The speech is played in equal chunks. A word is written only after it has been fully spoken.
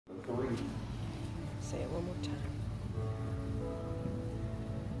3. Say it one more time.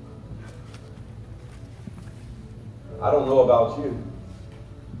 I don't know about you.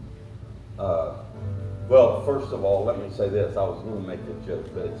 Well, first of all, let me say this. I was going to make a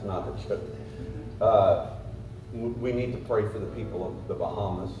joke, but it's not a joke. We need to pray for the people of the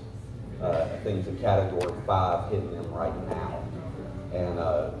Bahamas. Things in Category 5 hitting them right now. And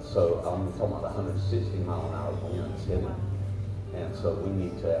so I'm talking about 160 mile an hour winds hitting. And so we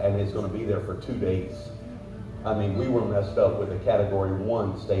need to, and it's going to be there for 2 days. I mean, we were messed up with a Category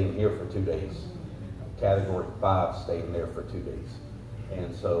 1 staying here for 2 days. Category 5 staying there for 2 days.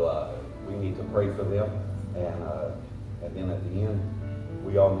 And so we need to pray for them. And then at the end,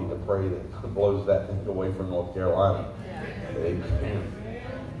 we all need to pray that it blows that thing away from North Carolina. Yeah. Amen.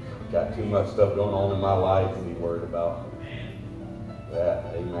 Got too much stuff going on in my life to be worried about that.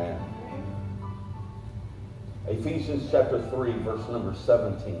 Amen. Ephesians chapter 3, verse number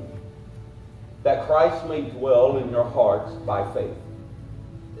 17. That Christ may dwell in your hearts by faith,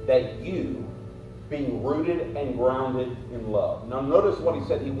 that you, being rooted and grounded in love. Now notice what he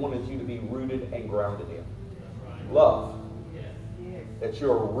said he wanted you to be rooted and grounded in. Love. That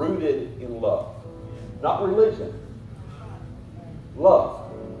you're rooted in love. Not religion.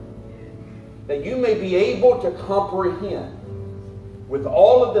 Love. That you may be able to comprehend with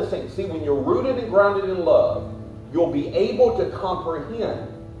all of the things. See, when you're rooted and grounded in love, you'll be able to comprehend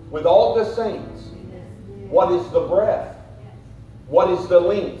with all the saints what is the breadth, what is the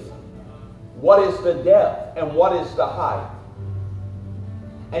length, what is the depth, and what is the height.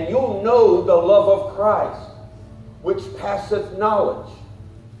 And you'll know the love of Christ, which passeth knowledge.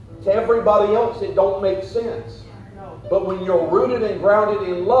 To everybody else, it don't make sense. But when you're rooted and grounded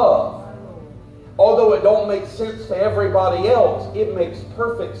in love, although it don't make sense to everybody else, it makes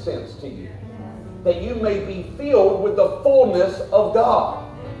perfect sense to you. That you may be filled with the fullness of God.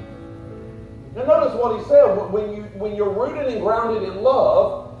 Now notice what he said. When you're rooted and grounded in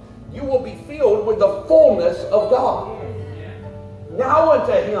love, you will be filled with the fullness of God. Now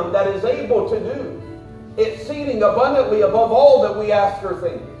unto him that is able to do exceeding abundantly above all that we ask or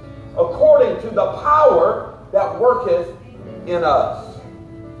think, according to the power that worketh in us.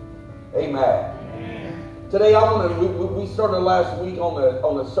 Amen. Today we started last week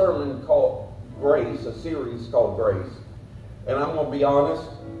on a sermon called Grace, a series called Grace. And I'm going to be honest,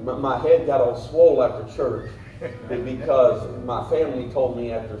 my head got all swole after church because my family told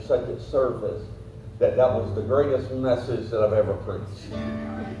me after second service that was the greatest message that I've ever preached.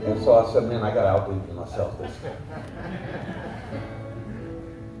 And so I said, man, I got to outdo myself this time.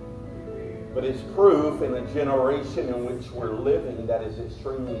 But it's proof in a generation in which we're living that is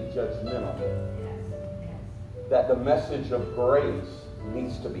extremely judgmental, that the message of grace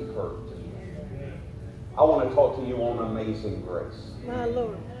needs to be heard. I want to talk to you on amazing grace. My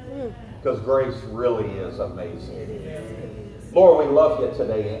Lord. Because grace really is amazing. Lord, we love you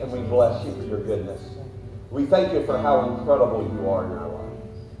today and we bless you for your goodness. We thank you for how incredible you are in our life.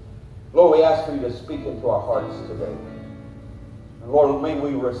 Lord, we ask for you to speak into our hearts today. And Lord, may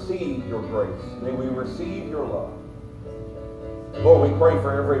we receive your grace. May we receive your love. Lord, we pray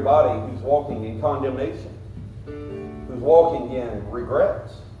for everybody who's walking in condemnation, who's walking in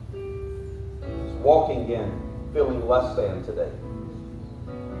regrets, who's walking in feeling less than today.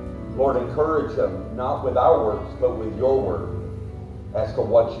 Lord, encourage them, not with our words, but with your word, as to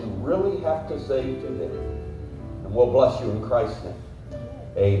what you really have to say to them. And we'll bless you in Christ's name.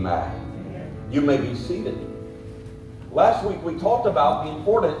 Amen. You may be seated. Last week we talked about the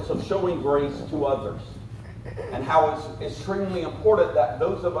importance of showing grace to others and how it's extremely important that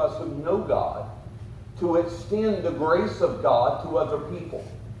those of us who know God to extend the grace of God to other people.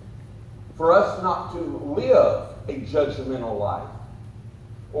 For us not to live a judgmental life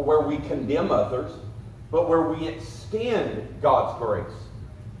or where we condemn others, but where we extend God's grace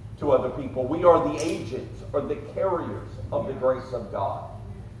to other people. We are the agents or the carriers of the grace of God.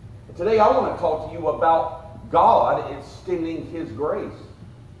 And today I want to talk to you about God extending his grace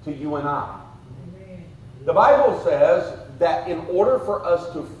to you and I. The Bible says that in order for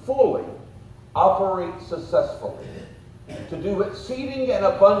us to fully operate successfully, to do exceeding and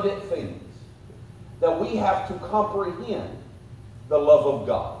abundant things, that we have to comprehend the love of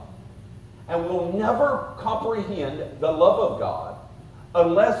God. And we'll never comprehend the love of God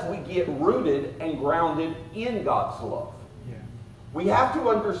unless we get rooted and grounded in God's love. Yeah. We have to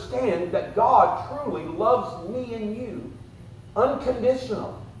understand that God truly loves me and you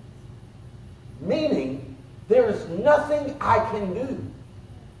unconditionally. Meaning, there's nothing I can do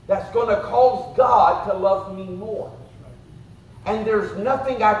that's going to cause God to love me more. And there's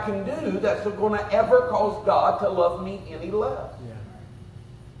nothing I can do that's going to ever cause God to love me any less. Yeah.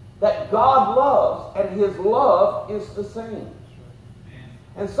 that God loves, and His love is the same.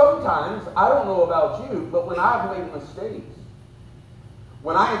 And sometimes, I don't know about you, but when I've made mistakes,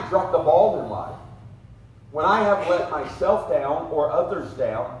 when I have dropped the ball in life, when I have let myself down or others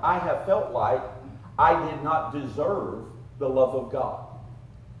down, I have felt like I did not deserve the love of God.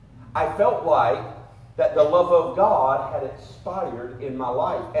 I felt like that the love of God had expired in my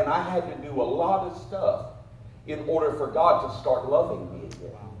life, and I had to do a lot of stuff in order for God to start loving me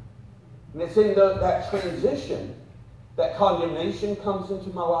again. And it's in that transition that condemnation comes into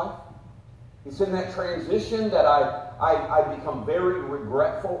my life. It's in that transition that I become very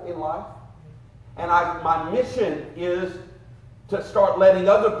regretful in life. And my mission is to start letting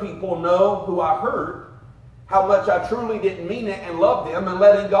other people know who I hurt, how much I truly didn't mean it and love them, and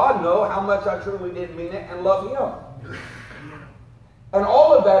letting God know how much I truly didn't mean it and love Him. And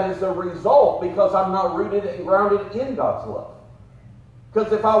all of that is a result because I'm not rooted and grounded in God's love.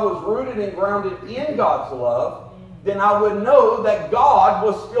 Because if I was rooted and grounded in God's love, then I would know that God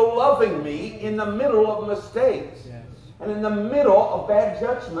was still loving me in the middle of mistakes and in the middle of bad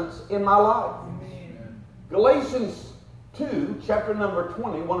judgments in my life. Galatians 2, chapter number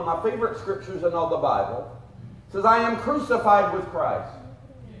 20, one of my favorite scriptures in all the Bible, says, I am crucified with Christ.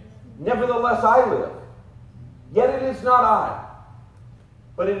 Nevertheless I live. Yet it is not I,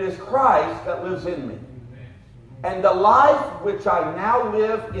 but it is Christ that lives in me. And the life which I now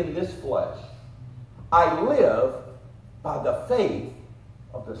live in this flesh, I live by the faith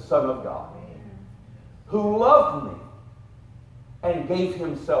of the Son of God, who loved me and gave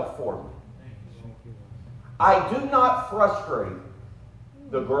Himself for me. I do not frustrate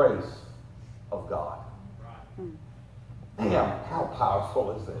the grace of God. Damn, how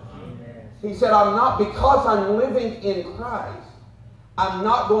powerful is this? He said, because I'm living in Christ, I'm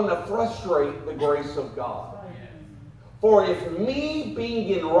not going to frustrate the grace of God. For if me being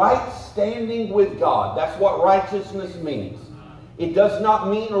in right standing with God, that's what righteousness means. It does not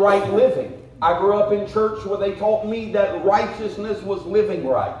mean right living. I grew up in church where they taught me that righteousness was living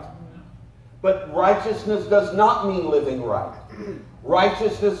right. But righteousness does not mean living right.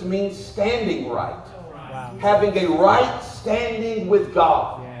 Righteousness means standing right. Wow. Having a right standing with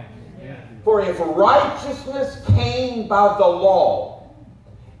God. For if righteousness came by the law,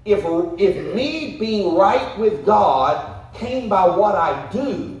 if me being right with God came by what I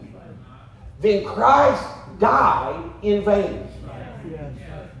do, then Christ died in vain.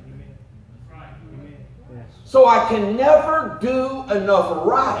 So I can never do enough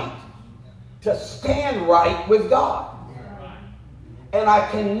right to stand right with God. And I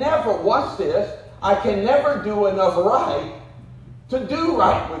can never, watch this, I can never do enough right to do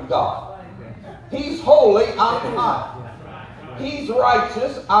right with God. He's holy, I'm not. He's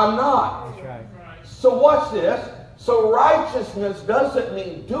righteous, I'm not. So watch this. So righteousness doesn't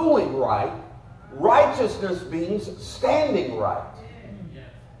mean doing right. Righteousness means standing right.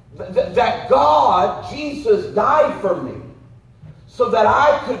 That God, Jesus, died for me so that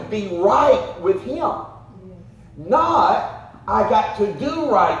I could be right with Him. Not, I got to do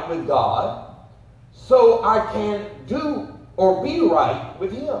right with God so I can do or be right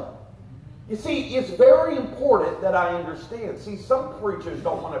with Him. You see, it's very important that I understand. See, some preachers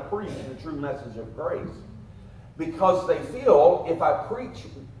don't want to preach the true message of grace because they feel if I preach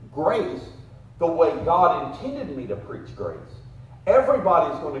grace the way God intended me to preach grace,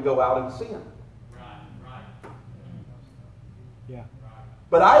 everybody's going to go out and sin. Yeah.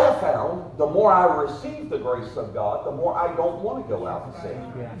 But I have found the more I receive the grace of God, the more I don't want to go out and sin.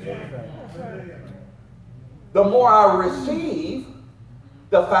 The more I receive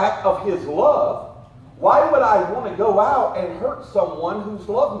the fact of His love, why would I want to go out and hurt someone who's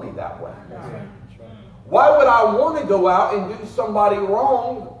loved me that way? Why would I want to go out and do somebody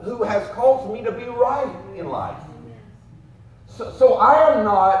wrong who has caused me to be right in life? So I am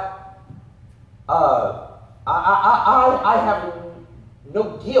not, I have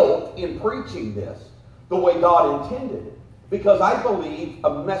no guilt in preaching this the way God intended it. Because I believe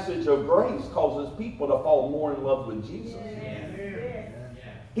a message of grace causes people to fall more in love with Jesus.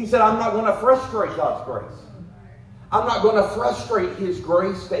 He said, I'm not going to frustrate God's grace. I'm not going to frustrate His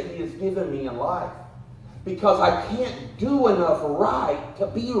grace that He has given me in life. Because I can't do enough right to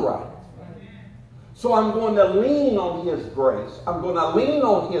be right. So I'm going to lean on His grace. I'm going to lean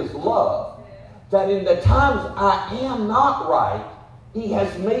on His love. That in the times I am not right, He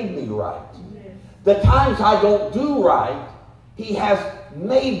has made me right. The times I don't do right, He has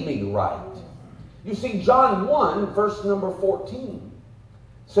made me right. You see, John 1, verse number 14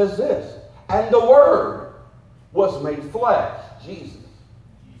 says this, and the Word was made flesh, Jesus,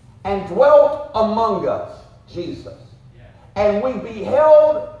 and dwelt among us, Jesus. And we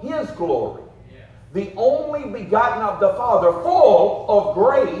beheld His glory. The only begotten of the Father, full of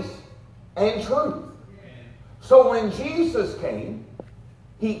grace and truth. So when Jesus came,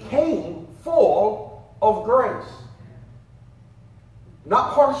 he came full of grace.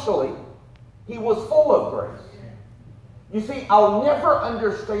 Not partially, he was full of grace. You see, I'll never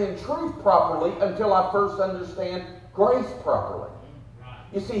understand truth properly until I first understand grace properly.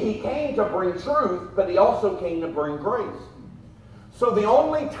 You see, he came to bring truth, but he also came to bring grace. So the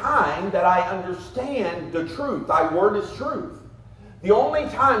only time that I understand the truth, thy word is truth. The only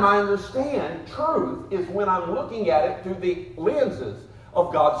time I understand truth is when I'm looking at it through the lenses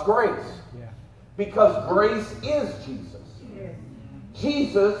of God's grace. Yeah. Because grace is Jesus. Yeah.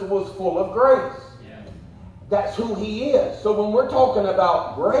 Jesus was full of grace. Yeah. That's who he is. So when we're talking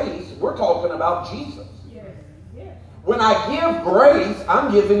about grace, we're talking about Jesus. Yeah. Yeah. When I give grace,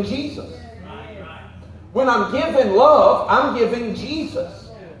 I'm giving Jesus. When I'm giving love, I'm giving Jesus.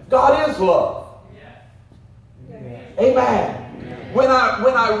 God is love. Amen. When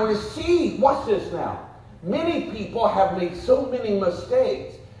I receive, watch this now. Many people have made so many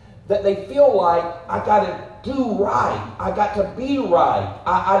mistakes that they feel like I got to do right. I got to be right.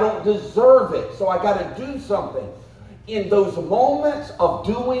 I don't deserve it, so I got to do something. In those moments of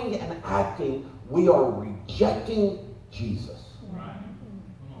doing and acting, we are rejecting Jesus.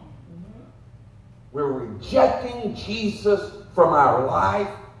 We're rejecting Jesus from our life,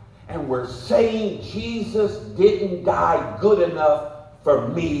 and we're saying Jesus didn't die good enough for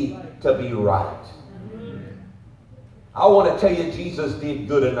me to be right. I want to tell you, Jesus did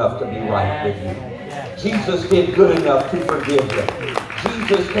good enough to be right with you. Jesus did good enough to forgive you.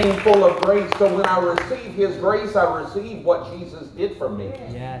 Jesus came full of grace, so when I receive his grace, I receive what Jesus did for me.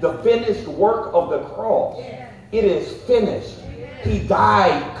 The finished work of the cross. It is finished. He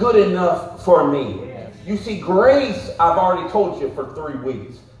died good enough for me. You see, grace, I've already told you for 3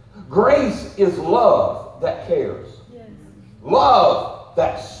 weeks. Grace is love that cares. Love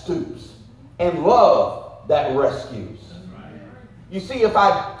that stoops. And love that rescues. You see, if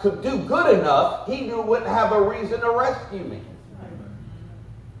I could do good enough, he wouldn't have a reason to rescue me.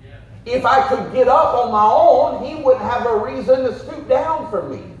 If I could get up on my own, he wouldn't have a reason to stoop down for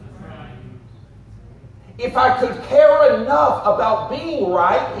me. If I could care enough about being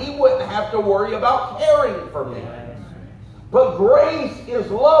right, he wouldn't have to worry about caring for me. But grace is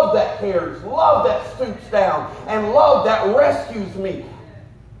love that cares, love that stoops down, and love that rescues me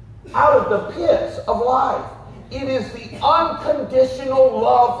out of the pits of life. It is the unconditional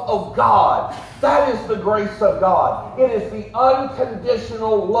love of God. That is the grace of God. It is the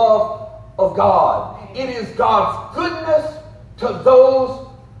unconditional love of God. It is God's goodness to those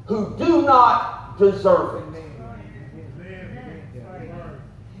who do not deserve it.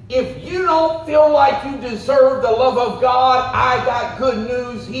 If you don't feel like you deserve the love of God, I got good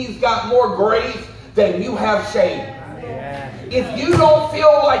news. He's got more grace than you have shame. If you don't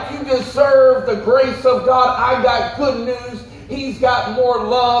feel like you deserve the grace of God, I got good news. He's got more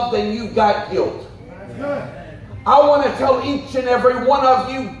love than you've got guilt. I want to tell each and every one of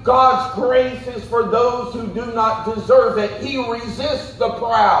you, God's grace is for those who do not deserve it. He resists the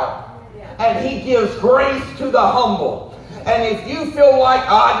proud. And he gives grace to the humble. And if you feel like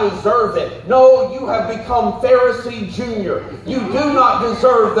I deserve it, no, you have become Pharisee Junior. You do not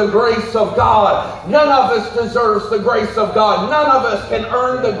deserve the grace of God. None of us deserves the grace of God. None of us can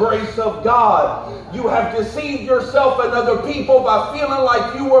earn the grace of God. You have deceived yourself and other people by feeling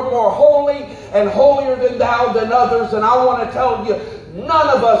like you were more holy and holier than thou than others. And I want to tell you, none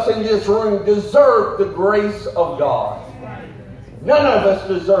of us in this room deserve the grace of God. None of us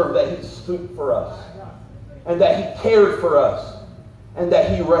deserve that he stooped for us, and that he cared for us, and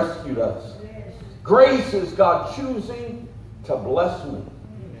that he rescued us. Grace is God choosing to bless me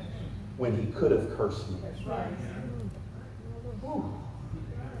when he could have cursed me. Whew.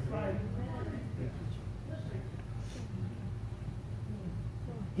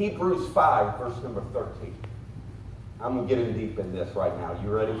 Hebrews 5, verse number 13. I'm going to get in deep in this right now. You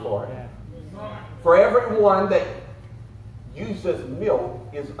ready for it? For everyone that uses milk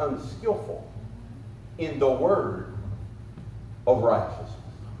is unskillful in the word of righteousness,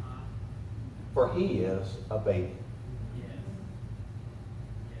 for he is a baby.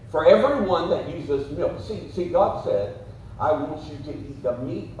 For everyone that uses milk. See, God said, I want you to eat the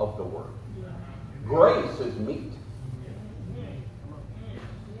meat of the word. Grace is meat.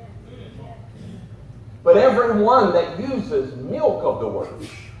 But everyone that uses milk of the word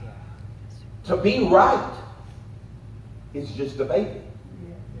to be right is just a baby.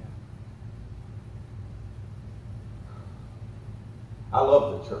 I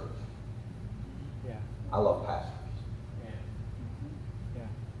love the church. I love pastors.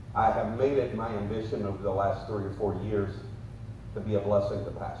 I have made it my ambition over the last 3 or 4 years to be a blessing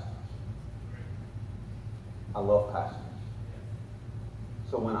to pastors. I love pastors.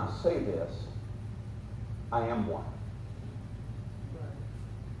 So when I say this, I am one.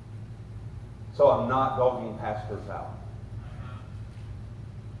 So I'm not dogging pastors out.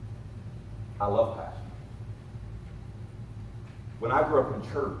 I love pastors. When I grew up in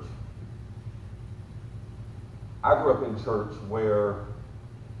church, where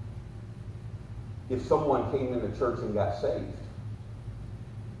if someone came into church and got saved,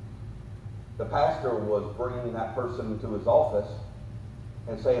 the pastor was bringing that person into his office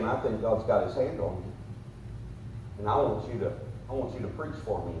and saying, I think God's got his hand on you. And I want you to preach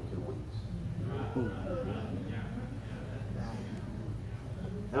for me in 2 weeks.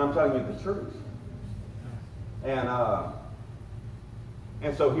 And I'm telling you the truth.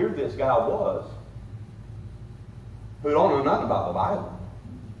 And so here this guy was, who don't know nothing about the Bible.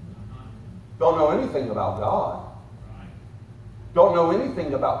 Don't know anything about God. Don't know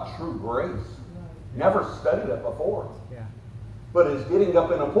anything about true grace. Never studied it before. Yeah. But is getting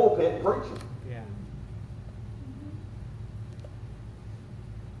up in a pulpit preaching. Yeah.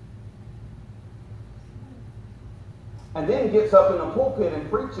 And then gets up in a pulpit and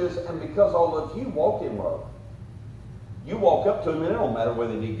preaches, and because all of you walk in love, you walk up to them and it don't matter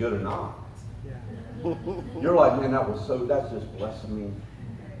whether they did good or not. Yeah. You're like, man, that's just blessed me.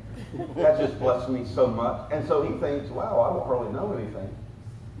 That just blessed me so much. And so he thinks, wow, I don't really know anything.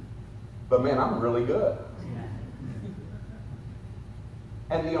 But man, I'm really good.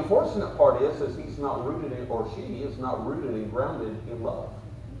 And the unfortunate part is he's not rooted in, or she is not rooted and grounded in love.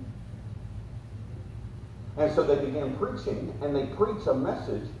 And so they begin preaching, and they preach a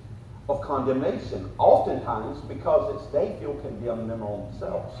message of condemnation, oftentimes because they feel condemned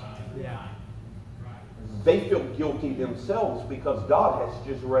themselves. Yeah. They feel guilty themselves because God has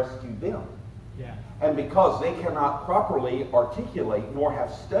just rescued them. Yeah. And because they cannot properly articulate nor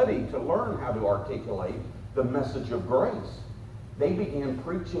have studied to learn how to articulate the message of grace, they began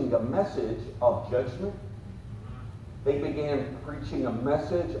preaching a message of judgment. They began preaching a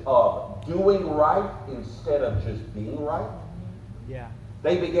message of doing right instead of just being right. Yeah.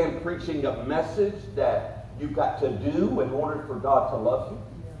 They began preaching a message that you've got to do in order for God to love you.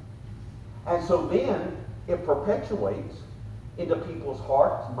 And so then it perpetuates into people's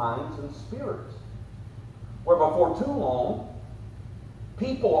hearts, minds, and spirits, where before too long,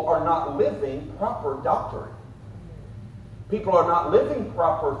 people are not living proper doctrine. People are not living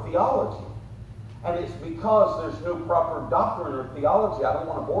proper theology. And it's because there's no proper doctrine or theology. I don't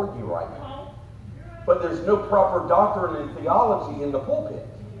want to bore you right now. But there's no proper doctrine and theology in the pulpit.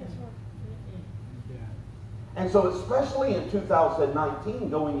 Yeah. And so especially in 2019,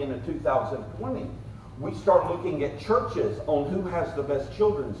 going into 2020, we start looking at churches on who has the best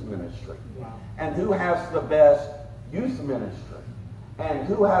children's ministry. Wow. And who has the best youth ministry. And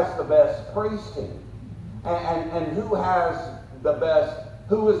who has the best praise team. And who has the best,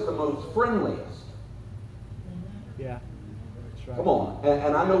 who is the most friendliest. Yeah. That's right. Come on.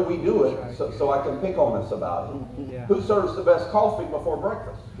 And I know we do it, so I can pick on us about it. Yeah. Who serves the best coffee before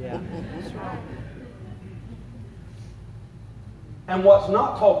breakfast? Yeah. That's right. And what's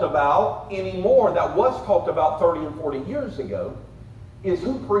not talked about anymore that was talked about 30 and 40 years ago is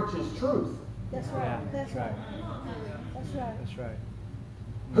who preaches truth. That's right. Yeah. That's right. That's right. That's right.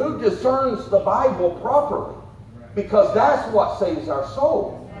 Who discerns the Bible properly. Because that's what saves our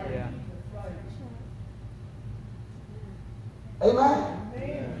soul. Yeah.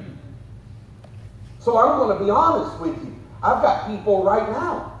 Amen. So I'm going to be honest with you. I've got people right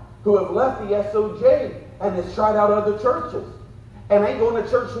now who have left the SOJ and has tried out other churches. And ain't going to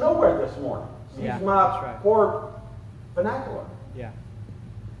church nowhere this morning. Excuse Yeah, my that's right. poor vernacular. Yeah.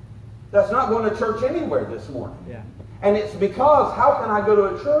 That's not going to church anywhere this morning. Yeah. And it's because how can I go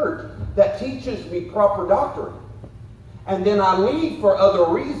to a church that teaches me proper doctrine? And then I leave for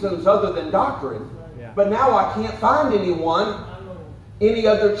other reasons other than doctrine. Yeah. But now I can't find anyone, any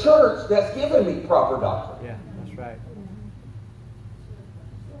other church that's given me proper doctrine. Yeah. That's right.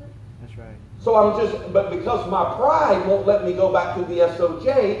 That's right. So but because my pride won't let me go back to the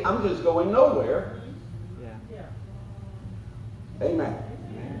SOJ, I'm just going nowhere. Yeah. Amen.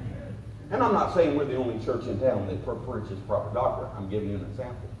 And I'm not saying we're the only church in town that preaches proper doctrine. I'm giving you an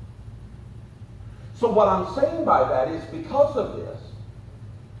example. So what I'm saying by that is because of this,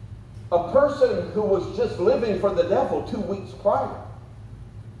 a person who was just living for the devil 2 weeks prior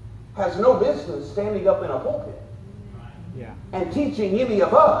has no business standing up in a pulpit Yeah. and teaching any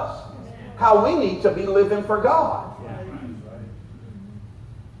of us how we need to be living for God. Yeah.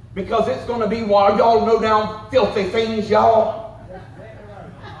 Because it's going to be while y'all know down filthy things, y'all.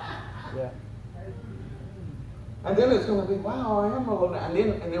 Yeah. And then it's going to be, wow, I am alone. And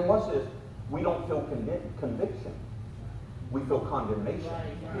then what's this? We don't feel conviction. We feel condemnation.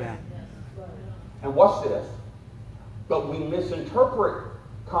 Yeah. And what's this? But we misinterpret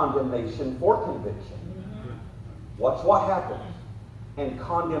condemnation for conviction. Watch what happens. And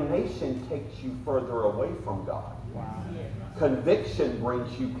condemnation takes you further away from God. Wow. Conviction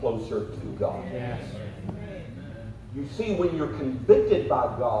brings you closer to God. Yes. You see, when you're convicted by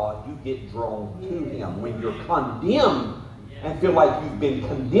God, you get drawn to Him. When you're condemned and feel like you've been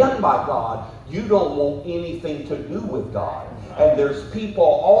condemned by God, you don't want anything to do with God. And there's people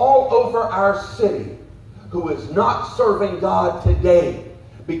all over our city who is not serving God today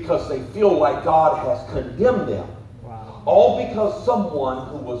because they feel like God has condemned them. Wow. All because someone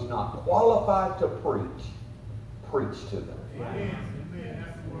who was not qualified to preached to them. Yeah.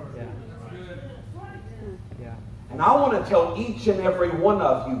 Yeah. Yeah. And I want to tell each and every one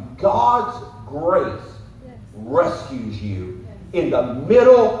of you, God's grace rescues you in the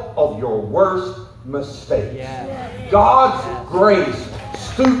middle of your worst mistakes. Yeah. God's grace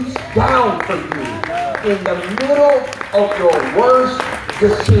stoops down for you in the middle of your worst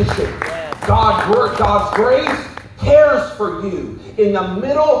decision. God's grace cares for you in the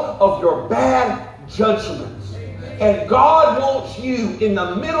middle of your bad judgments. And God wants you in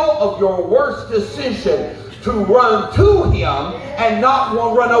the middle of your worst decision to run to Him and not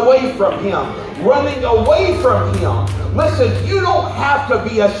run away from Him. Running away from Him. Listen, you don't have to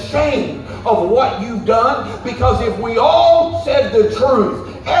be ashamed of what you've done, because if we all said the truth,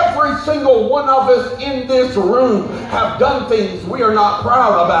 every single one of us in this room have done things we are not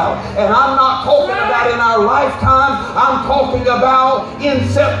proud about. And I'm not talking about in our lifetime. I'm talking about in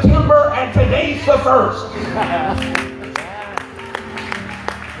September, and today's the 1st.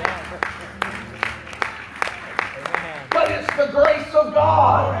 But it's the grace of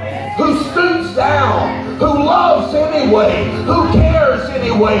God who stoops down, who loves anyway, who cares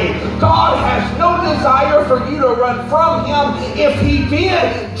anyway. God has no desire for you to run from Him. If He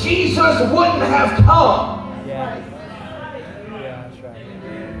did, Jesus wouldn't have come. Yeah. Yeah, that's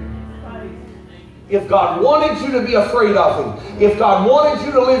right. If God wanted you to be afraid of Him, if God wanted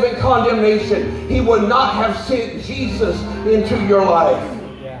you to live in condemnation, He would not have sent Jesus into your life.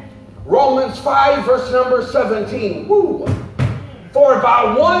 Romans 5 verse number 17. Woo. For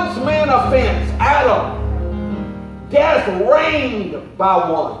by one man's offense, Adam, death reigned by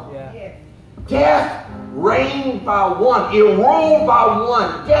one. Yeah. Death reigned by one. It ruled by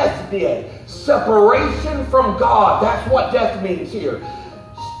one. Death did. Separation from God. That's what death means here.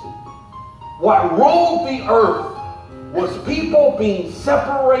 What ruled the earth was people being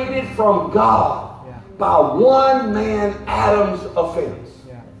separated from God by one man, Adam's offense.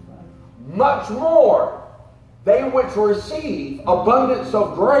 Much more, they which receive abundance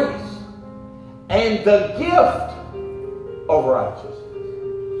of grace and the gift of righteousness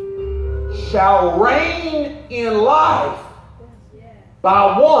shall reign in life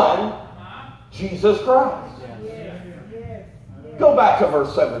by one, Jesus Christ. Go back to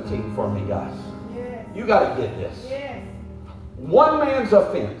verse 17 for me, guys. You got to get this. One man's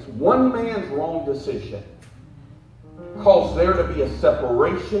offense, one man's wrong decision, caused there to be a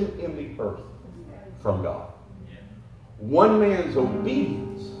separation in the earth from God. One man's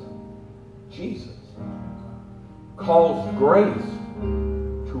obedience, Jesus, caused grace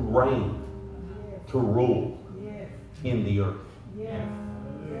to reign, to rule in the earth.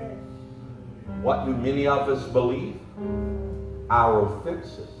 What do many of us believe? Our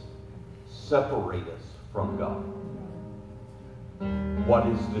offenses separate us from God. What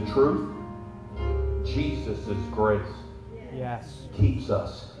is the truth? Jesus' grace keeps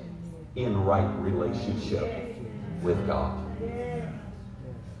us in right relationship with God.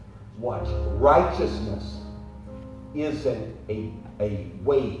 Watch. Righteousness isn't a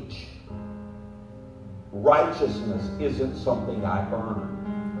wage. Righteousness isn't something I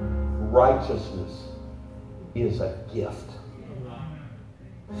earn. Righteousness is a gift.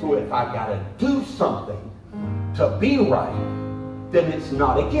 So if I got to do something to be right, then it's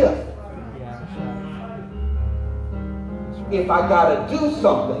not a gift. If I got to do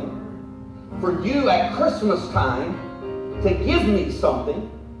something for you at Christmas time to give me something,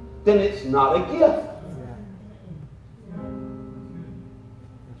 then it's not a gift.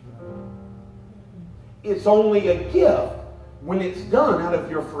 It's only a gift when it's done out of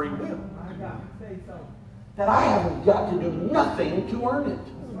your free will. That I haven't got to do nothing to earn it.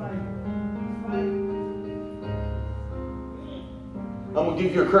 I'm going to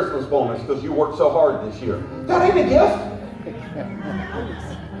give you a Christmas bonus because you worked so hard this year. That ain't a gift.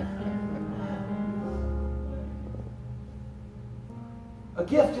 A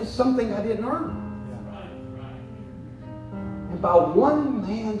gift is something I didn't earn. And by one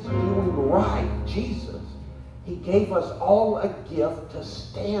man's doing right, Jesus, he gave us all a gift to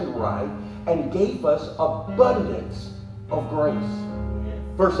stand right and gave us abundance of grace.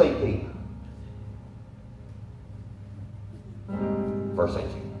 Verse 18. Verse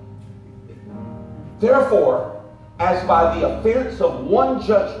 18. Therefore, as by the offense of one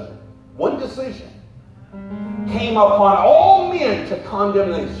judgment, one decision, came upon all men to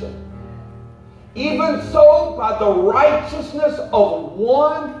condemnation, even so by the righteousness of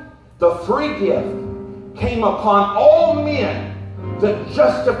one, the free gift, came upon all men the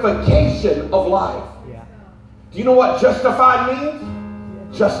justification of life. Yeah. Do you know what justified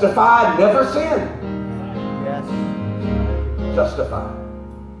means? Justified, never sin. Yes. Justified.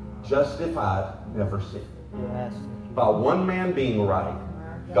 Justified, never sin. Yes. By one man being right,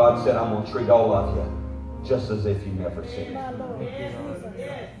 God said, I'm going to treat all of you just as if you never sinned. My Lord.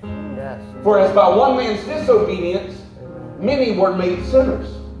 Yes. For as by one man's disobedience, many were made sinners.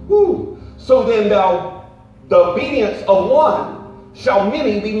 Woo. So then the obedience of one shall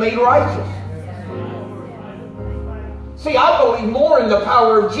many be made righteous. See, I believe more in the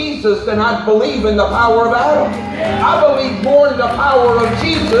power of Jesus than I believe in the power of Adam. I believe more in the power of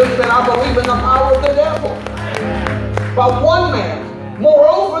Jesus than I believe in the power of the devil. By one man,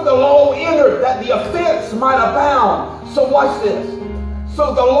 moreover, the law entered that the offense might abound. So watch this.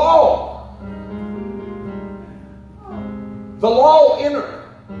 So the law entered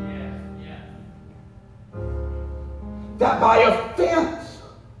that by offense,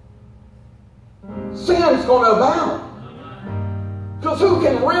 sin's going to abound. Because who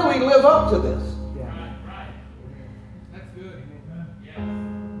can really live up to this? That's good.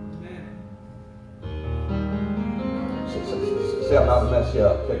 See, I'm about to mess you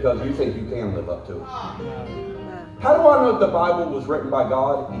up because you think you can live up to it. How do I know the Bible was written by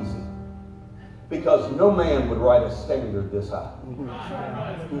God? Easy. Because no man would write a standard this high.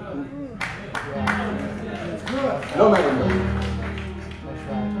 No man would. That's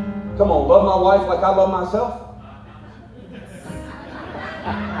right. Come on, love my wife like I love myself.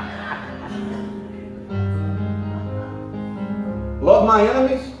 Love my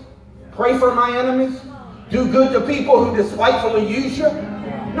enemies. Pray for my enemies. Do good to people who despitefully use you.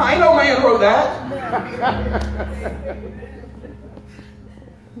 No, ain't no man wrote that.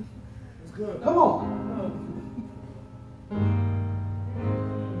 Come on.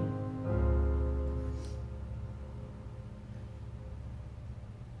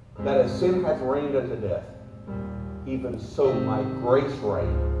 That as sin hath reigned unto death, even so might grace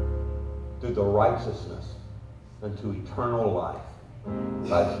reign through the righteousness unto eternal life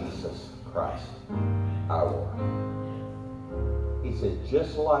by Jesus Christ our Lord. He said,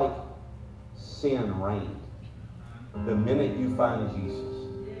 just like sin reigned, the minute you find Jesus,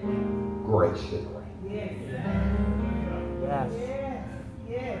 grace should reign. Yes.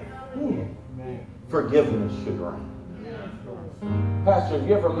 Forgiveness should reign. Pastor, have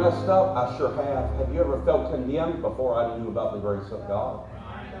you ever messed up? I sure have. Have you ever felt condemned before I knew about the grace of God?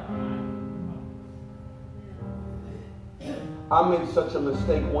 I made such a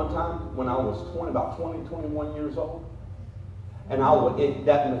mistake one time when I was 21 years old. And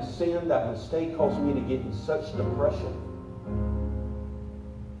that mistake caused me to get in such depression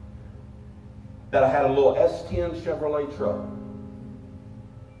that I had a little S10 Chevrolet truck.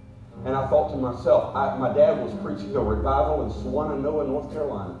 And I thought to myself, my dad was preaching a revival in Swannanoa, North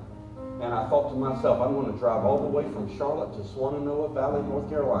Carolina. And I thought to myself, I'm going to drive all the way from Charlotte to Swannanoa Valley, North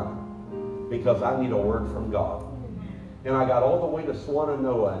Carolina, because I need a word from God. And I got all the way to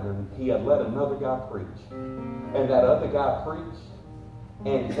Swannanoa, and he had let another guy preach. And that other guy preached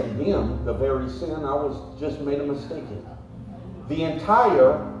and condemned the very sin I was just made a mistake in. The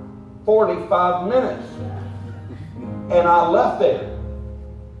entire 45 minutes. And I left there.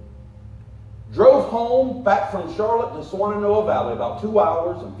 Drove home back from Charlotte to Swannanoa Valley, about 2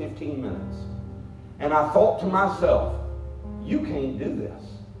 hours and 15 minutes. And I thought to myself, you can't do this.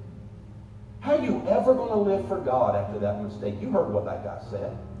 How are you ever going to live for God after that mistake? You heard what that guy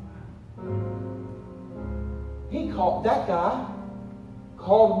said. That guy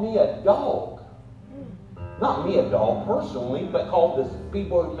called me a dog. Not me a dog personally, but called the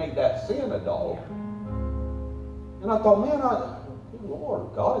people who made that sin a dog. And I thought, man,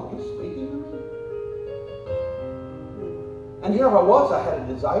 Lord, God, are you speaking to me? And here I was. I had a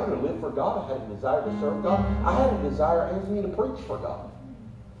desire to live for God. I had a desire to serve God. I had a desire, Anthony, to preach for God.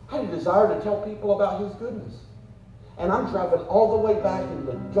 I had a desire to tell people about His goodness. And I'm driving all the way back in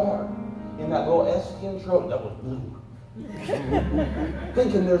the dark in that little S10 truck that was blue.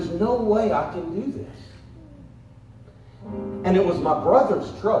 Thinking there's no way I can do this. And it was my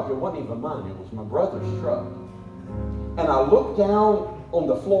brother's truck. It wasn't even mine. It was my brother's truck. And I looked down on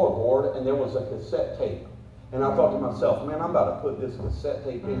the floorboard, and there was a cassette tape. And I thought to myself, man, I'm about to put this cassette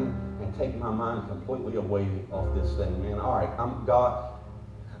tape in and take my mind completely away off this thing, man. All right, I'm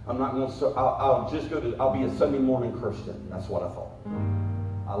not going to, I'll be a Sunday morning Christian. That's what I thought.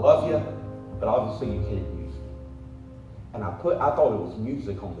 I love you, but obviously you can't use me. And I thought it was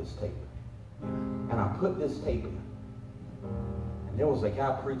music on this tape. And I put this tape in. And there was a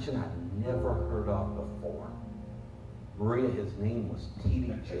guy preaching I'd never heard of before. Maria, his name was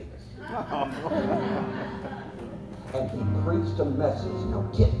T.D. Jakes. And he preached a message. Now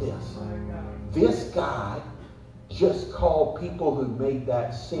get this. This guy just called people who made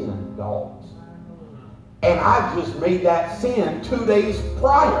that sin dogs. And I just made that sin 2 days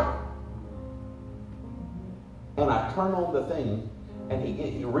prior. And I turn on the thing, and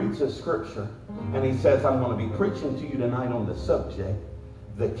he reads the scripture, and he says, I'm going to be preaching to you tonight on the subject,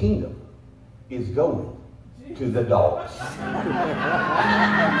 the kingdom is going to the dogs.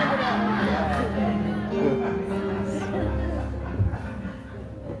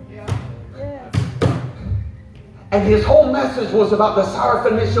 And his whole message was about the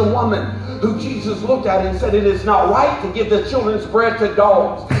Syrophoenician woman who Jesus looked at and said, it is not right to give the children's bread to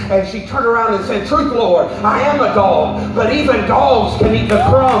dogs. And she turned around and said, truth, Lord, I am a dog, but even dogs can eat the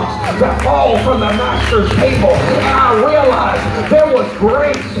crumbs that fall from the master's table. And I realized there was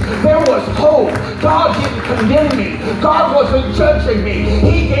grace, there was hope. God didn't condemn me. God wasn't judging me.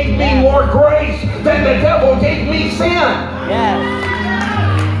 He gave me more grace than the devil gave me sin. Yes.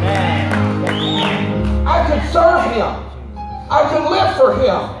 I could serve him. I could live for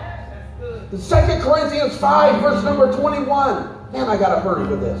him. 2 Corinthians 5, verse number 21. Man, I got to hurry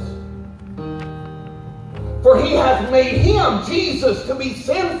with this. For he hath made him, Jesus, to be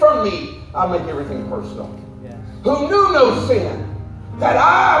sin from me. I'll make everything personal. Yes. Who knew no sin, that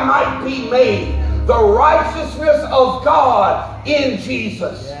I might be made the righteousness of God in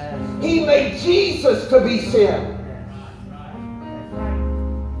Jesus. Yes. He made Jesus to be sin.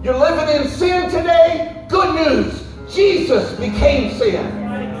 You're living in sin today? Good news. Jesus became sin.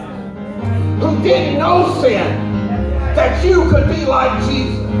 Who didn't know sin, that you could be like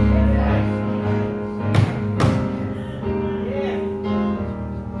Jesus.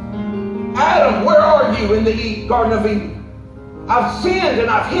 Adam, where are you in the Garden of Eden? I've sinned and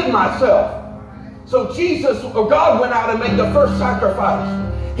I've hid myself. So Jesus, or God, went out and made the first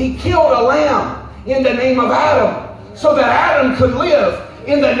sacrifice. He killed a lamb in the name of Adam so that Adam could live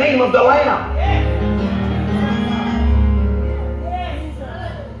in the name of the Lamb.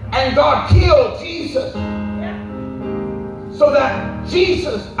 And God killed Jesus so that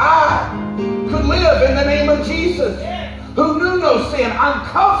Jesus, I, could live in the name of Jesus, who knew no sin. I'm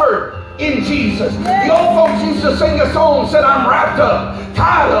covered in Jesus. The old folks used to sing a song, said, I'm wrapped up,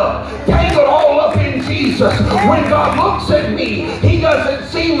 tied up, tangled all up in Jesus. When God looks at me, he doesn't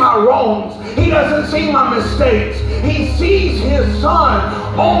see my wrongs. He doesn't see my mistakes. He sees his son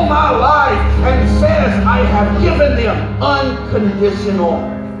on my life and says, I have given them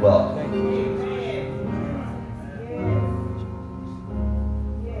unconditional love.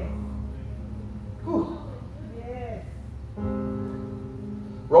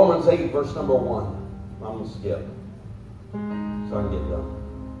 Romans 8, verse number 1. I'm going to skip so I can get done.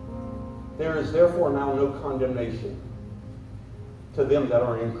 There is therefore now no condemnation to them that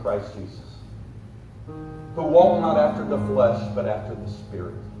are in Christ Jesus, who walk not after the flesh, but after the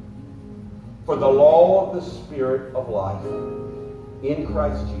Spirit. For the law of the Spirit of life in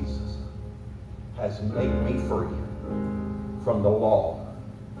Christ Jesus has made me free from the law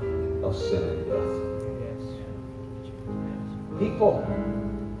of sin and death. People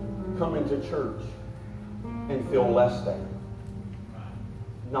come into church and feel less than,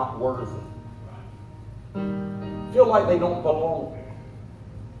 not worthy, feel like they don't belong.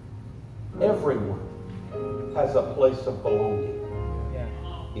 Everyone has a place of belonging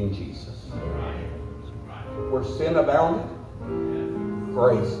in Jesus. Where sin abounded,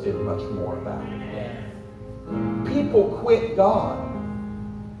 grace did much more abound. People quit God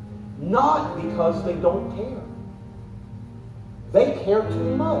not because they don't care. They care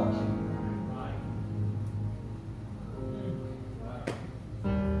too much.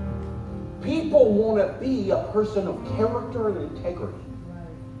 People want to be a person of character and integrity.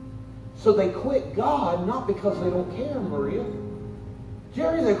 So they quit God not because they don't care, Maria.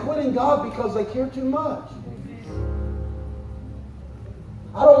 Jerry, they're quitting God because they care too much.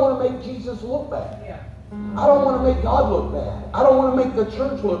 I don't want to make Jesus look bad. I don't want to make God look bad. I don't want to make the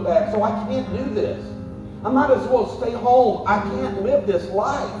church look bad, so I can't do this. I might as well stay home. I can't live this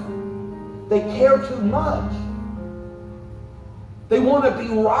life. They care too much. They want to be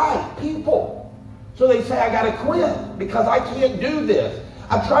right people. So they say, I got to quit because I can't do this.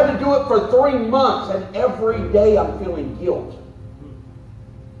 I've tried to do it for 3 months and every day I'm feeling guilt.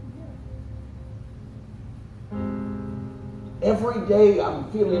 Every day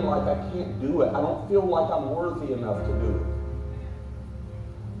I'm feeling like I can't do it. I don't feel like I'm worthy enough to do it.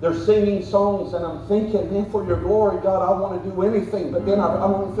 They're singing songs and I'm thinking, man, for your glory, God, I want to do anything. But then I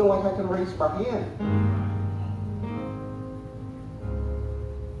don't feel like I can raise my hand.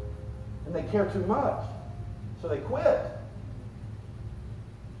 And they care too much. So they quit.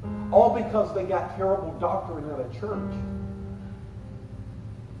 All because they got terrible doctrine at a church.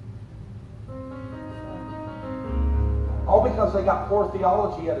 All because they got poor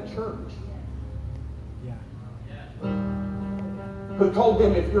theology at a church. Who told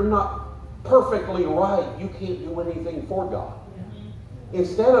them if you're not perfectly right, you can't do anything for God.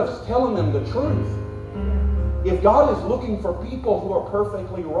 Instead of telling them the truth. If God is looking for people who are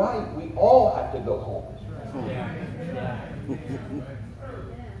perfectly right, we all have to go home.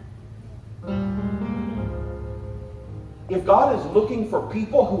 If God is looking for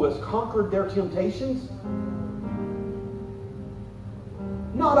people who has conquered their temptations,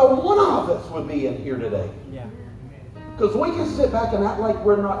 not a one of us would be in here today. Because we can sit back and act like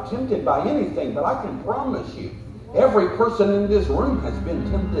we're not tempted by anything, but I can promise you, every person in this room has been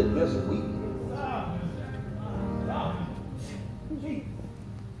tempted this week.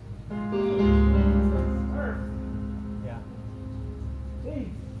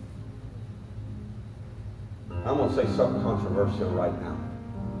 I'm going to say something controversial right now.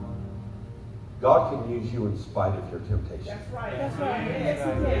 God can use you in spite of your temptation. That's right. That's right. Yes,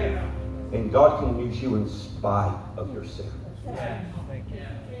 He can. And God can use you in spite of your sin.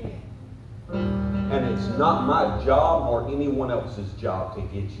 And it's not my job or anyone else's job to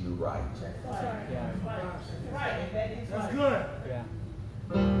get you right. That's good.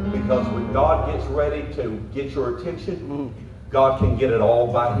 Because when God gets ready to get your attention, God can get it all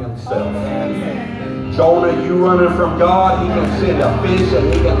by Himself. Jonah, you running from God, He can send a fish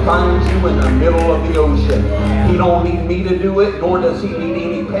and He can find you in the middle of the ocean. He don't need me to do it, nor does He need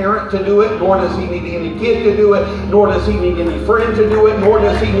any parent to do it, nor does He need any kid to do it, nor does He need any friend to do it, nor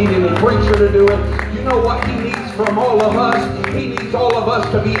does He need any preacher to do it. You know what He needs from all of us? He needs all of us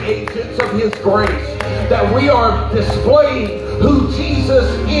to be agents of His grace. That we are displaying who Jesus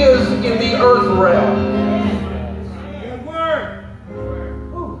is in the earth realm.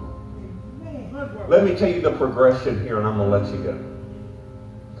 Let me tell you the progression here, and I'm going to let you go.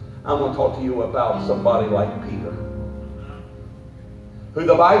 I'm going to talk to you about somebody like Peter, who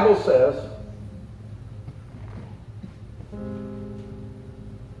the Bible says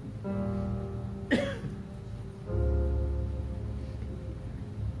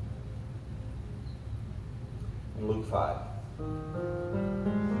in Luke 5.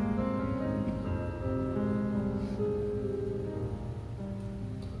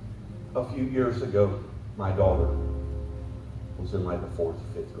 A few years ago, my daughter was in like the 4th or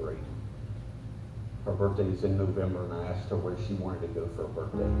 5th grade. Her birthday is in November, and I asked her where she wanted to go for her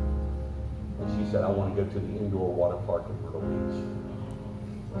birthday. And she said, I want to go to the indoor water park in Myrtle Beach.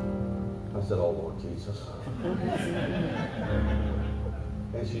 I said, oh, Lord Jesus.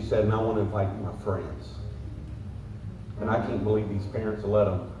 And she said, and I want to invite my friends. And I can't believe these parents let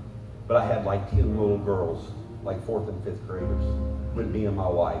them. But I had like 10 little girls, like 4th and 5th graders, with me and my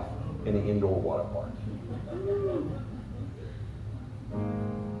wife in an indoor water park.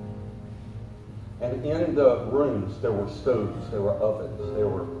 And in the rooms, there were stoves, there were ovens, there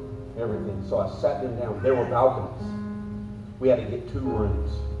were everything. So I sat them down. There were balconies. We had to get 2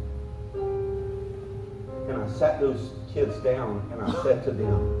 rooms. And I sat those kids down and I said to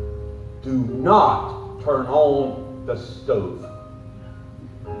them, do not turn on the stove.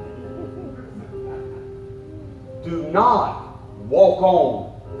 Do not walk on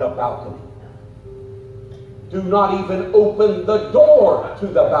the balcony. Do not even open the door to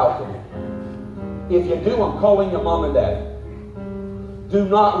the balcony. If you do, I'm calling your mom and dad. Do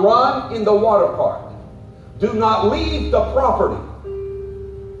not run in the water park. Do not leave the property.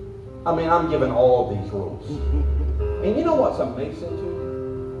 I mean, I'm giving all of these rules. And you know what's amazing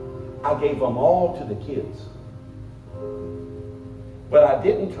too? I gave them all to the kids. But I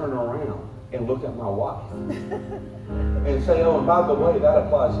didn't turn around and look at my wife and say, oh, and by the way, that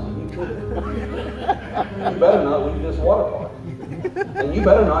applies to you too. You better not leave this water park. And you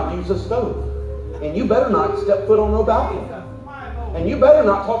better not use a stove. And you better not step foot on no balcony. And you better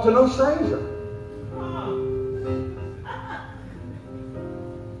not talk to no stranger.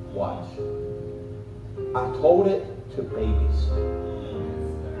 Watch. I told it to babies,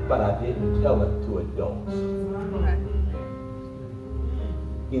 but I didn't tell it to adults.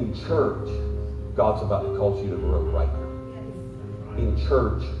 In church, God's about to cause you to grow right now. In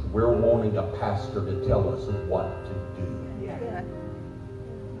church, we're wanting a pastor to tell us what to do.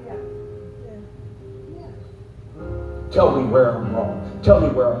 Tell me where I'm wrong. Tell me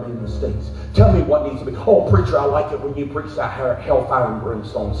where I made mistakes. Tell me what needs to be. Oh, preacher, I like it when you preach that hellfire and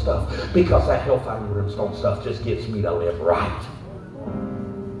brimstone stuff, because that hellfire and brimstone stuff just gets me to live right.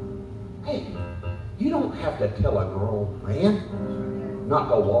 Hey, you don't have to tell a grown man not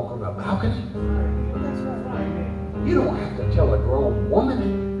to walk on a balcony. You don't have to tell a grown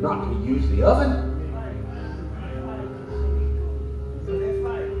woman not to use the oven.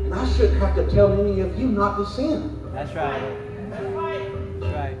 And I shouldn't have to tell any of you not to sin. That's right. That's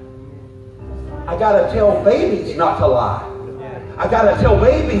right. I got to tell babies not to lie. I got to tell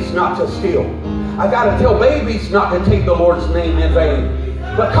babies not to steal. I got to tell babies not to take the Lord's name in vain.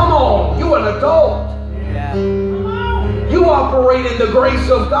 But come on, you an adult. Yeah. You operate in the grace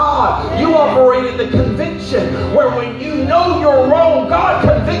of God. You operate in the conviction where when you know you're wrong, God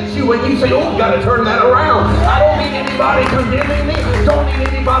convicts you and you say, oh, you got to turn that around. I don't need anybody condemning me. Don't need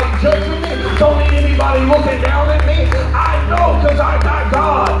anybody judging me. Don't need anybody looking down at me. I know because I got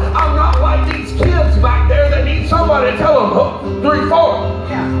God. I'm not like these kids back there that need somebody to tell them, hook, 3, 4.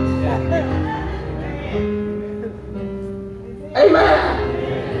 Amen.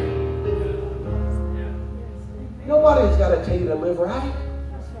 Nobody's got to tell you to live right,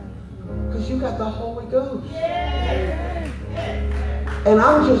 because you got the Holy Ghost. And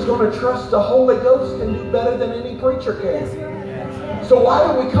I'm just going to trust the Holy Ghost can do better than any preacher can. So why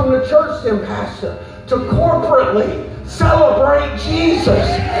do we come to church then, Pastor? To corporately celebrate Jesus.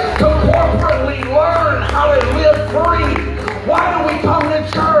 To corporately learn how to live free. Why do we come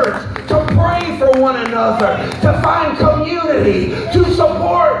to church? To pray for one another, to find community, to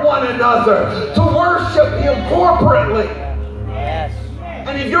support one another, to worship Him corporately. Yes.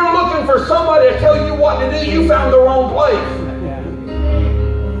 And if you're looking for somebody to tell you what to do, you found the wrong place.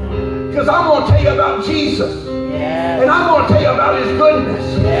 Because I'm going to tell you about Jesus. Yes. And I'm going to tell you about His goodness.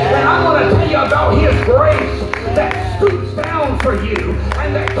 Yes. And I'm going to tell you about His grace that stoops down for you,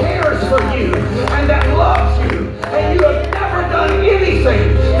 and that cares for you, and that loves you. And you have never done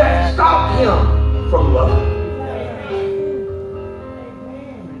anything that stopped Him from loving you.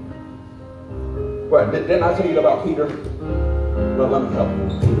 Well, didn't I tell you about Peter? Well, let me help you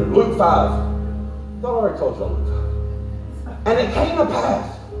with Peter. Luke 5. I thought I already told you Luke 5. And it came to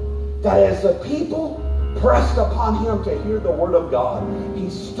pass that as the people pressed upon Him to hear the word of God, He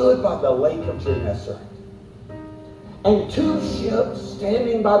stood by the lake of Gennesaret. And 2 ships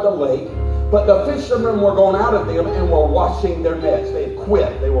standing by the lake, but the fishermen were going out of them and were washing their nets. They had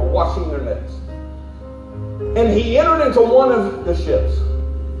quit. They were washing their nets. And He entered into one of the ships,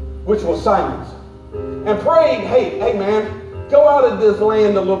 which was Simon's, and prayed, hey man, go out of this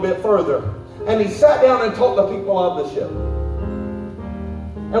land a little bit further. And He sat down and taught the people of the ship.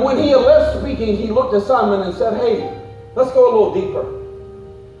 And when He had left speaking, He looked at Simon and said, hey, let's go a little deeper.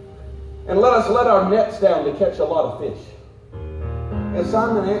 And let us let our nets down to catch a lot of fish. And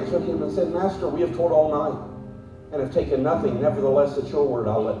Simon answered Him and said, Master, we have toiled all night and have taken nothing. Nevertheless, at your word,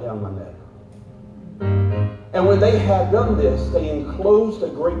 I'll let down my net. And when they had done this, they enclosed a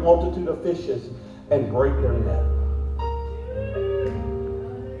great multitude of fishes and brake their net.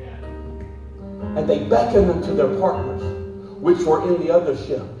 And they beckoned unto their partners, which were in the other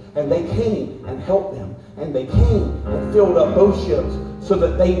ship. And they came and helped them. And they came and filled up both ships so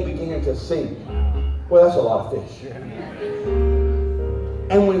that they began to sink. Well, that's a lot of fish.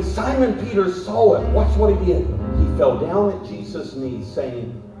 And when Simon Peter saw it, watch what he did. He fell down at Jesus' knees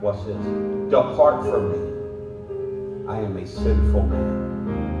saying, watch this, depart from me. I am a sinful man.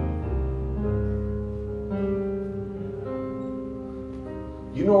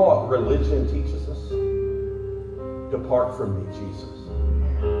 You know what religion teaches us? Depart from me, Jesus.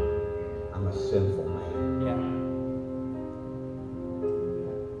 I'm a sinful man. Yeah.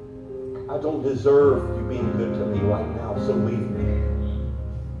 I don't deserve you being good to me right now, so leave me.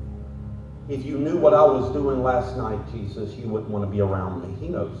 If you knew what I was doing last night, Jesus, you wouldn't want to be around me. He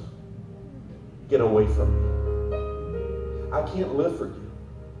knows. Get away from me. I can't live for you.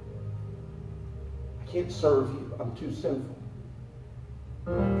 I can't serve you. I'm too sinful.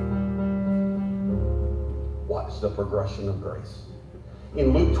 Watch the progression of grace.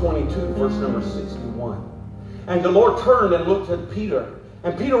 In Luke 22, verse number 61. And the Lord turned and looked at Peter.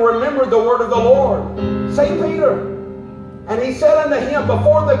 And Peter remembered the word of the Lord. Say, Peter. And He said unto him,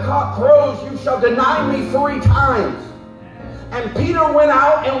 before the cock crows, you shall deny me 3 times. And Peter went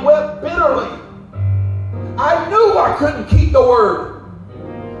out and wept bitterly. I knew I couldn't keep the word.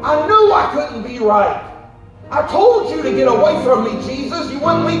 I knew I couldn't be right. I told you to get away from me, Jesus. You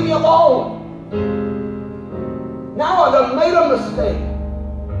wouldn't leave me alone. Now I done made a mistake.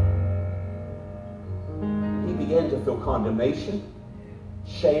 He began to feel condemnation,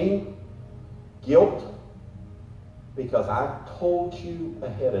 shame, guilt, because I told you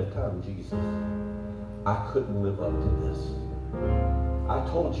ahead of time, Jesus, I couldn't live up to this. I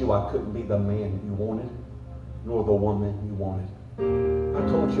told you I couldn't be the man you wanted, nor the woman you wanted. I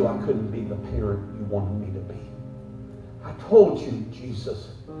told you I couldn't be the parent you wanted me to be. I told you,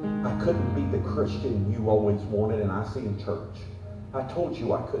 Jesus, I couldn't be the Christian you always wanted and I see in church. I told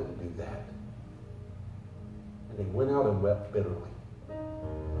you I couldn't do that. And he went out and wept bitterly.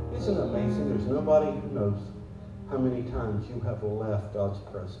 Isn't it amazing? There's nobody who knows how many times you have left God's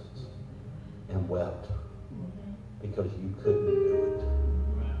presence and wept because you couldn't do it.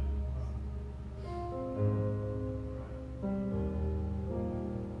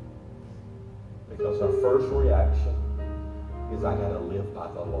 Because our first reaction is I got to live by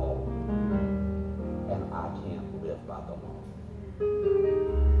the law. And I can't live by the law.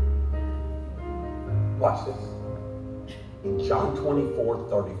 Watch this. In John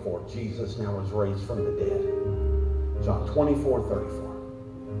 24:34, Jesus now is raised from the dead. John 24:34.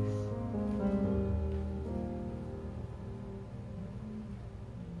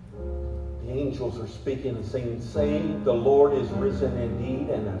 The angels are speaking and singing, saying, the Lord is risen indeed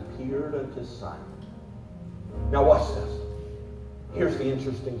and appeared unto Simon. Now watch this. Here's the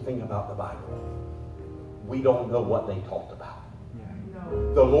interesting thing about the Bible. We don't know what they talked about.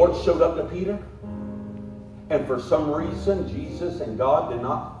 The Lord showed up to Peter, and for some reason, Jesus and God did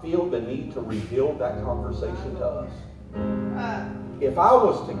not feel the need to reveal that conversation to us. If I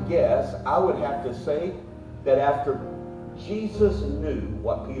was to guess, I would have to say that after Jesus knew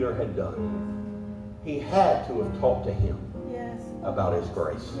what Peter had done, he had to have talked to him about his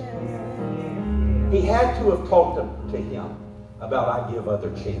grace. He had to have talked to him about I give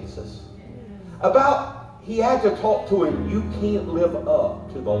other chances. He had to talk to him, you can't live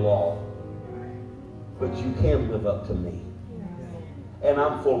up to the law, but you can live up to me. And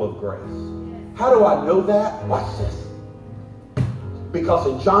I'm full of grace. How do I know that? Watch this. Because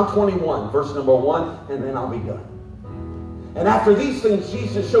in John 21, verse number 1, and then I'll be done. And after these things,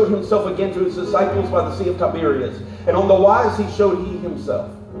 Jesus showed himself again to his disciples by the Sea of Tiberias. And on the wise he showed he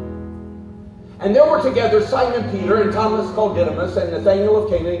himself. And there were together Simon Peter and Thomas called Didymus and Nathanael of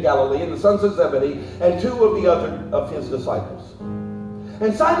Cana in Galilee and the sons of Zebedee and two of the other of his disciples.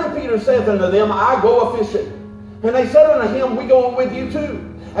 And Simon Peter saith unto them, I go a-fishing. And they said unto him, we go with you too.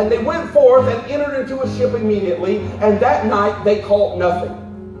 And they went forth and entered into a ship immediately, and that night they caught nothing.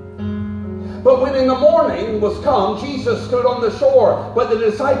 But when in the morning was come, Jesus stood on the shore, but the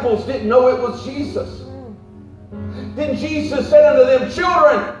disciples didn't know it was Jesus. Then Jesus said unto them,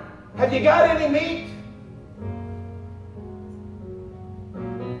 children, have you got any meat?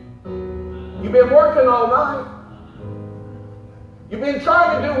 You've been working all night. You've been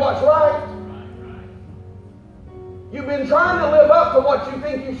trying to do what's right. You've been trying to live up to what you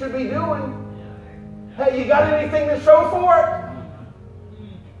think you should be doing. Hey, you got anything to show for it?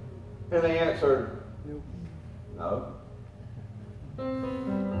 And they answered, no.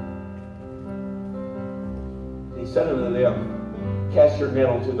 He said unto them, cast your net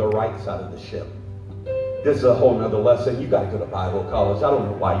onto the right side of the ship. This is a whole nother lesson. You got to go to Bible college. I don't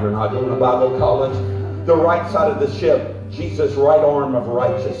know why you're not going to Bible college. The right side of the ship, Jesus' right arm of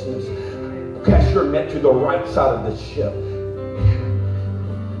righteousness. Cast your net to the right side of the ship.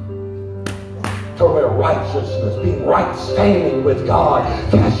 To where righteousness, being right standing with God.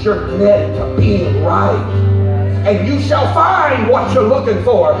 Cast your net into being right. And you shall find what you're looking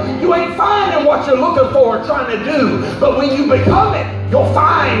for. You ain't finding what you're looking for or trying to do. But when you become it, you'll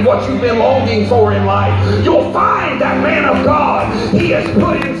find what you've been longing for in life. You'll find that man of God He has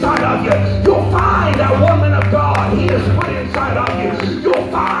put inside of you. You'll find that woman of God He has put inside of you.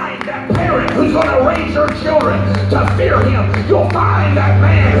 You'll find that parent who's going to raise your children to fear Him. You'll find that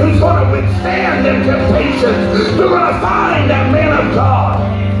man who's going to withstand them temptations. You're going to find that man of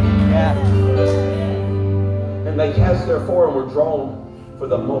God. And they cast therefore and were drawn for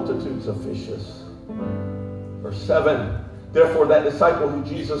the multitudes of fishes. Verse 7. Therefore that disciple who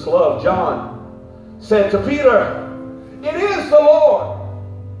Jesus loved, John, said to Peter, it is the Lord.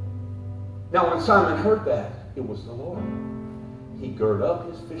 Now when Simon heard that it was the Lord, he girded up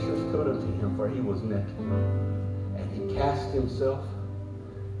his fisher's coat unto him, for he was naked. And he cast himself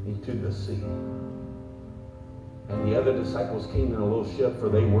into the sea. And the other disciples came in a little ship, for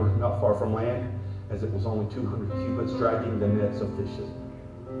they were not far from land, as it was only 200 cubits, dragging the nets of fishes.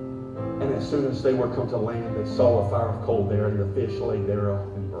 And as soon as they were come to land, they saw a fire of coal there, and the fish lay thereof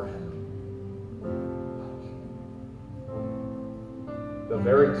and bread. The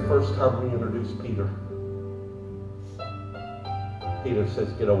very first time we introduced Peter, Peter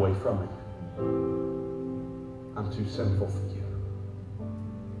says, get away from me. I'm too sinful for you.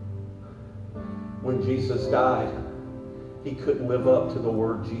 When Jesus died, he couldn't live up to the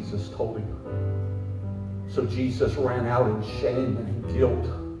word Jesus told him. So Jesus ran out in shame and guilt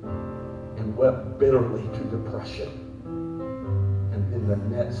and wept bitterly to depression. And then the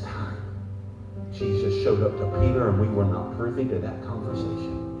next time, Jesus showed up to Peter, and we were not privy to that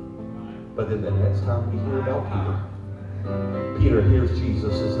conversation. But then the next time we hear about Peter hears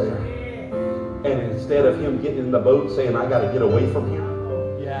Jesus is there. And instead of him getting in the boat saying, I got to get away from here,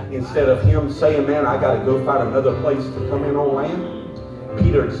 instead of him saying, man, I got to go find another place to come in on land,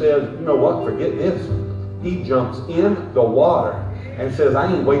 Peter says, you know what, forget this. He jumps in the water and says, I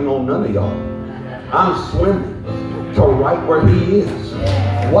ain't waiting on none of y'all. I'm swimming to right where he is.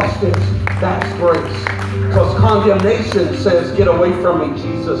 Watch this. That's grace. Because condemnation says, get away from me,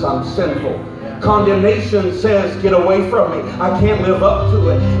 Jesus, I'm sinful. Condemnation says, get away from me. I can't live up to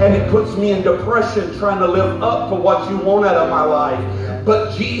it. And it puts me in depression trying to live up to what you want out of my life.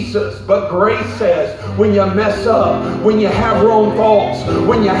 But grace says, when you mess up, when you have wrong thoughts,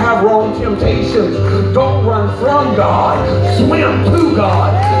 when you have wrong temptations, don't run from God. Swim to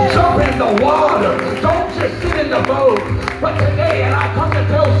God. Jump in the water. Don't just sit in the boat. But today, and I come to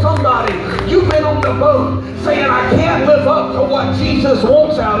tell somebody, you've been on the boat saying, I can't live up to what Jesus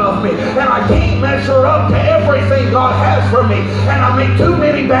wants out of me. And I can't measure up to everything God has for me. And I make too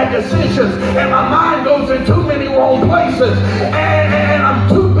many bad decisions. And my mind goes in too many wrong places. And I'm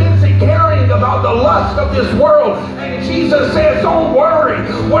too busy caring about the lust of this world. And Jesus says, don't worry.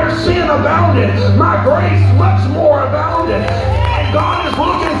 Where sin abounded, my grace much more abounded. And God is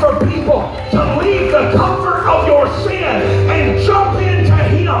looking for people to leave the comfort of your sin and jump into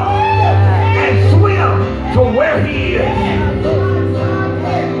Him and swim to where He is.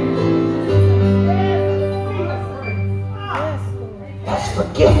 That's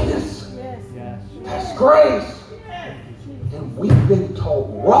forgiveness. That's grace. And we've been taught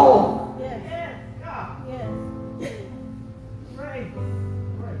wrong.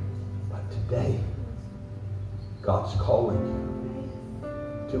 But today, God's calling you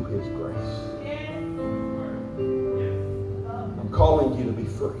to His grace. I'm calling you to be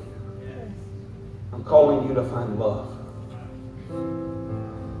free. I'm calling you to find love.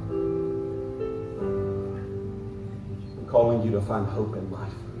 I'm calling you to find hope in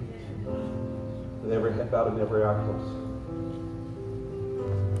life. With every head bowed and every eye closed.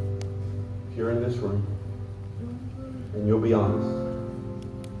 If you're in this room, and you'll be honest,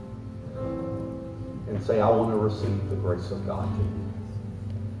 and say, I want to receive the grace of God today.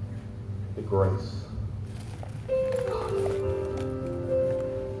 The grace.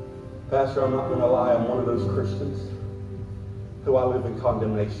 Pastor, I'm not going to lie, I'm one of those Christians who I live in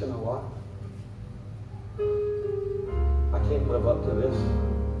condemnation a lot. I can't live up to this.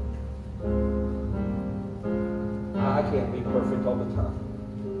 I can't be perfect all the time.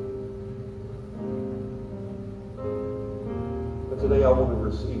 But today I want to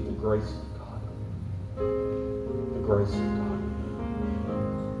receive the grace of God. The grace of God.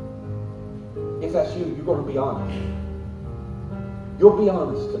 If that's you, you're going to be honest. You'll be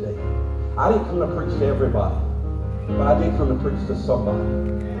honest today. I didn't come to preach to everybody, but I did come to preach to somebody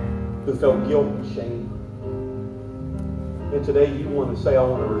who felt guilt and shame. And today you want to say, I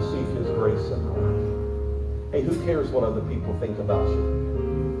want to receive His grace in my life. Hey, who cares what other people think about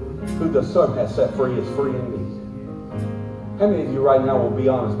you? Who the Son has set free is free indeed. How many of you right now will be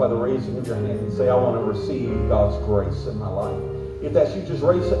honest by the raising of your hand and say, I want to receive God's grace in my life? If that's you, just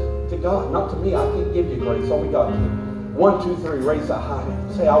raise it to God, not to me. I can't give you grace, only God can. 1, 2, 3, raise that high.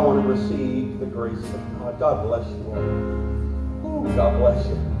 Say, I want to receive the grace of God. God bless you all. Ooh, God bless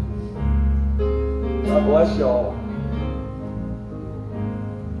you. God bless you all.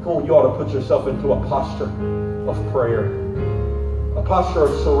 Come on, you ought to put yourself into a posture of prayer. A posture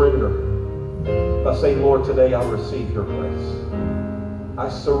of surrender. By saying, Lord, today I receive your grace. I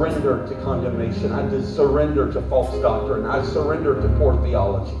surrender to condemnation. I surrender to false doctrine. I surrender to poor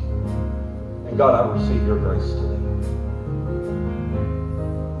theology. And God, I receive your grace today.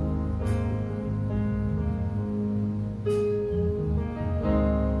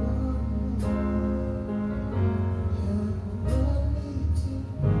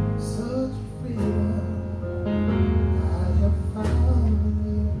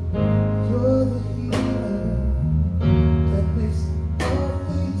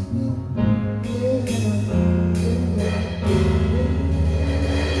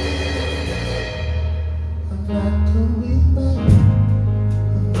 I'm not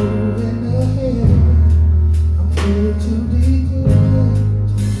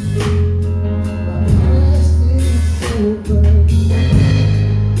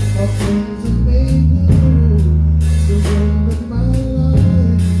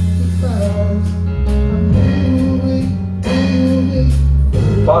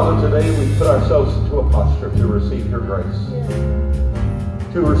Father, today we put ourselves into a posture to receive your grace,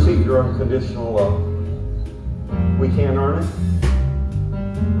 to receive your unconditional love. We can't earn it.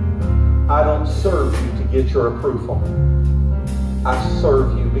 I don't serve you to get your approval. I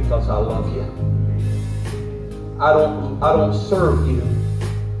serve you because I love you. I don't serve you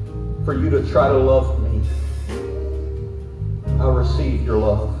for you to try to love me. I receive your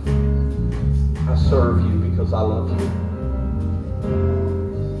love. I serve you because I love you.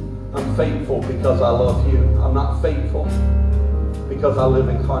 I'm faithful because I love you. I'm not faithful because I live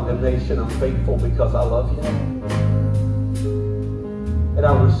in condemnation. I'm faithful because I love you. And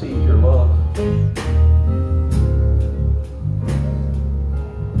I receive your love.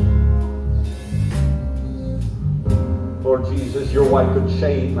 Lord Jesus, you're wiping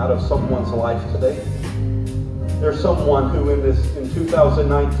shame out of someone's life today. There's someone who in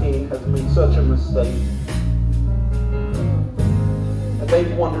 2019 has made such a mistake. And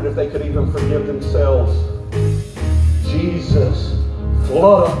they've wondered if they could even forgive themselves. Jesus,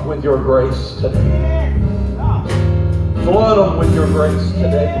 flood them with your grace today. Flood them with your grace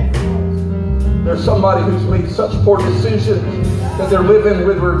today. There's somebody who's made such poor decisions that they're living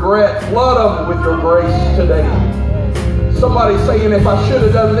with regret. Flood them with your grace today. Somebody saying, if I should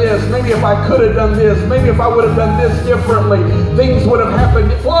have done this, maybe if I could have done this, maybe if I would have done this differently, things would have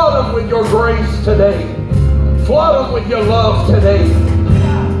happened. Flood them with your grace today. Flood them with your love today.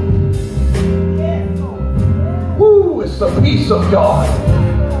 Woo, it's the peace of God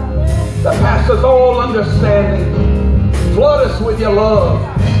that passes all understanding. Flood us with your love.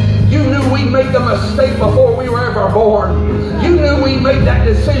 You knew we'd make the mistake before we were ever born. You knew we'd make that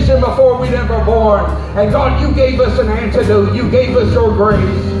decision before we'd ever born. And God, you gave us an antidote. You gave us your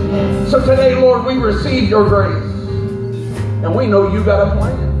grace. So today, Lord, we receive your grace. And we know you got a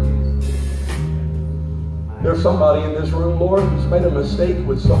plan. There's somebody in this room, Lord, who's made a mistake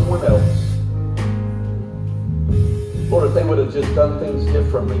with someone else. Lord, if they would have just done things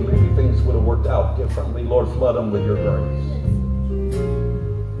differently, maybe things would have worked out differently. Lord, flood them with your grace.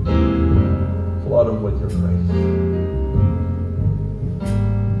 Flood them with your grace.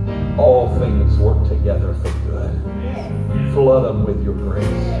 All things work together for good. Flood them with your grace.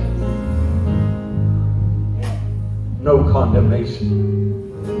 No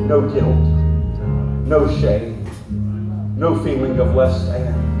condemnation, no guilt, no shame, no feeling of less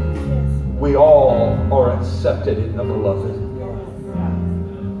than. We all are accepted in the beloved.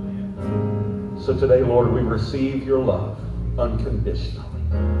 So today, Lord, we receive your love unconditionally.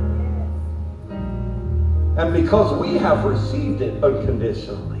 And because we have received it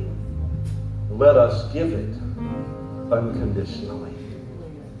unconditionally, let us give it unconditionally.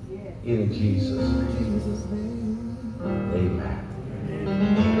 In Jesus' name.